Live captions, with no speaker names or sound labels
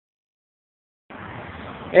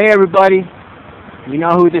Hey everybody, you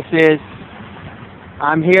know who this is.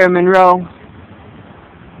 I'm here in Monroe,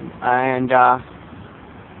 and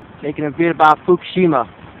taking a bit about Fukushima.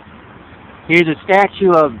 Here's a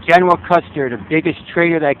statue of General Custer, the biggest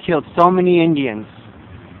traitor that killed so many Indians.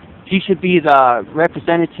 He should be the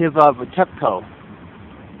representative of TEPCO.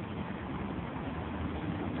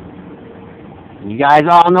 You guys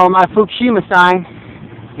all know my Fukushima sign.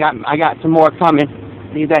 I got some more coming.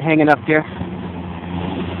 Leave that hanging up there.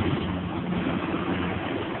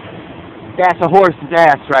 That's a horse's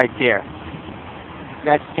ass right there.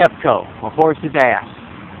 That's TEPCO, a horse's ass.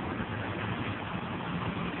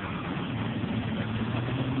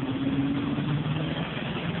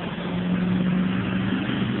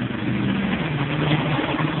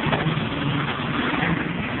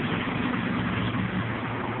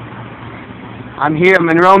 I'm here in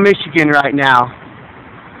Monroe, Michigan right now,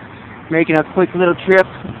 making a quick little trip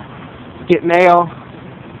to get mail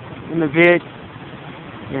in the vid.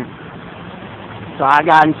 Yeah. So I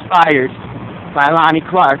got inspired by Lonnie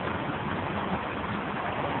Clark.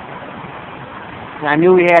 And I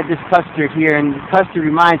knew we had this Custer here, and Custer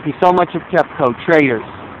reminds me so much of TEPCO, traitors.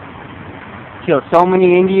 Killed so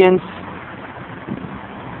many Indians.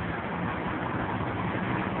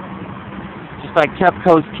 Just like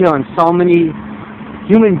TEPCO's killing so many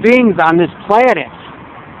human beings on this planet.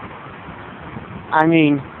 I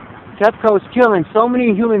mean, TEPCO's killing so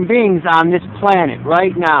many human beings on this planet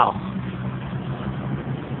right now.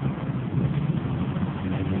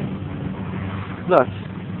 Look.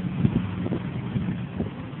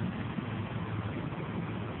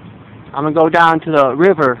 I'm going to go down to the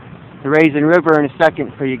river, the Raisin River, in a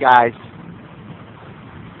second for you guys.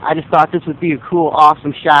 I just thought this would be a cool,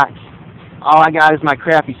 awesome shot. All I got is my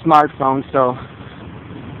crappy smartphone, so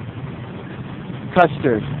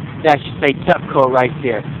Custer, that should say TEPCO right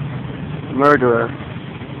there. Murderer.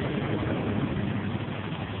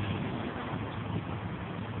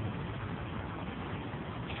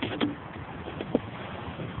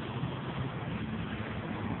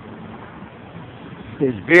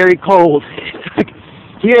 It's very cold.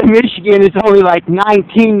 Here in Michigan, it's only like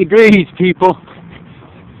 19 degrees, people.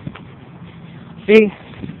 See?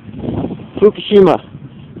 Fukushima.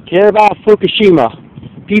 Care about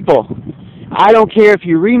Fukushima. People, I don't care if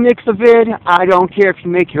you remix a vid. I don't care if you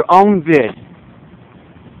make your own vid.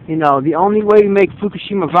 You know, the only way to make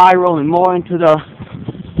Fukushima viral and more into the...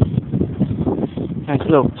 Nice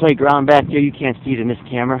little playground back there. You can't see it in this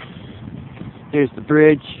camera. There's the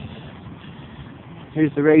bridge.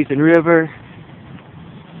 Here's the Raisin River.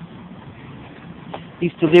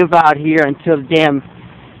 Used to live out here until the damn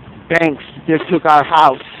banks there took our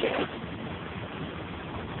house.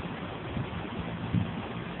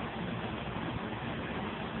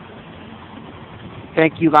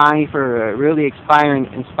 Thank you, Lonnie, for really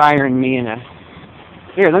inspiring me. And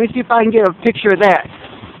here, let me see if I can get a picture of that.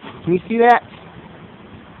 Can you see that?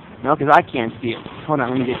 No, because I can't see it. Hold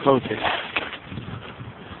on, let me get closer.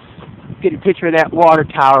 Get a picture of that water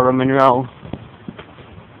tower of Monroe.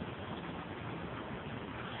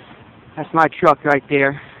 That's my truck right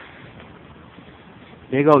there.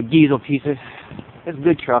 Big old diesel pieces. It's a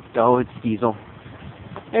good truck though, it's diesel.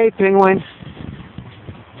 Hey penguin.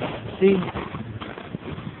 See?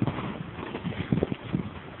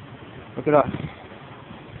 Look it up.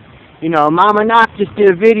 You know, Mama Knock just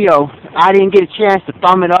did a video. I didn't get a chance to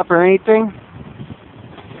thumb it up or anything.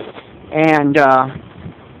 And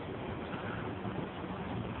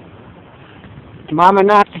Mama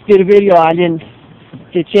Knock just did a video. I didn't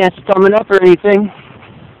get a chance to thumb it up or anything.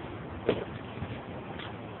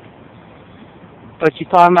 But she's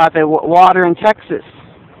talking about the water in Texas.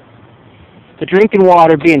 The drinking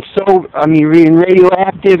water being being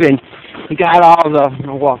radioactive, and you got all the...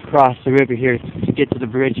 I'll walk across the river here to get to the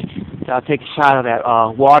bridge. So I'll take a shot of that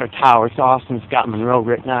water tower. It's awesome. It's got Monroe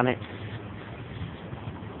written on it.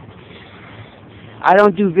 I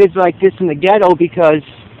don't do vids like this in the ghetto because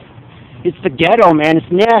it's the ghetto, man. It's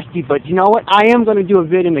nasty, but you know what? I am going to do a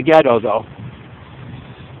vid in the ghetto, though.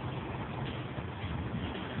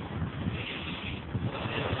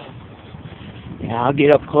 Yeah, I'll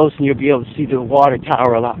get up close and you'll be able to see the water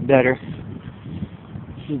tower a lot better.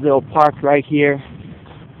 This is a little park right here.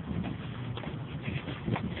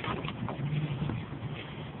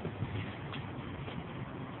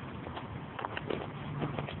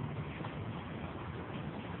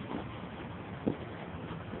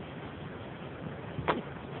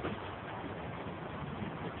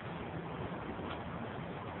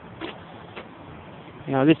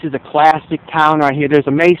 You know, this is a classic town right here. There's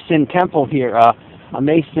a Mason temple here, a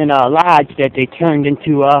Mason lodge that they turned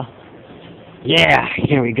into, yeah,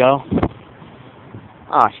 here we go.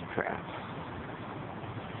 Oh, crap.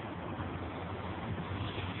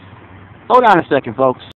 Hold on a second, folks.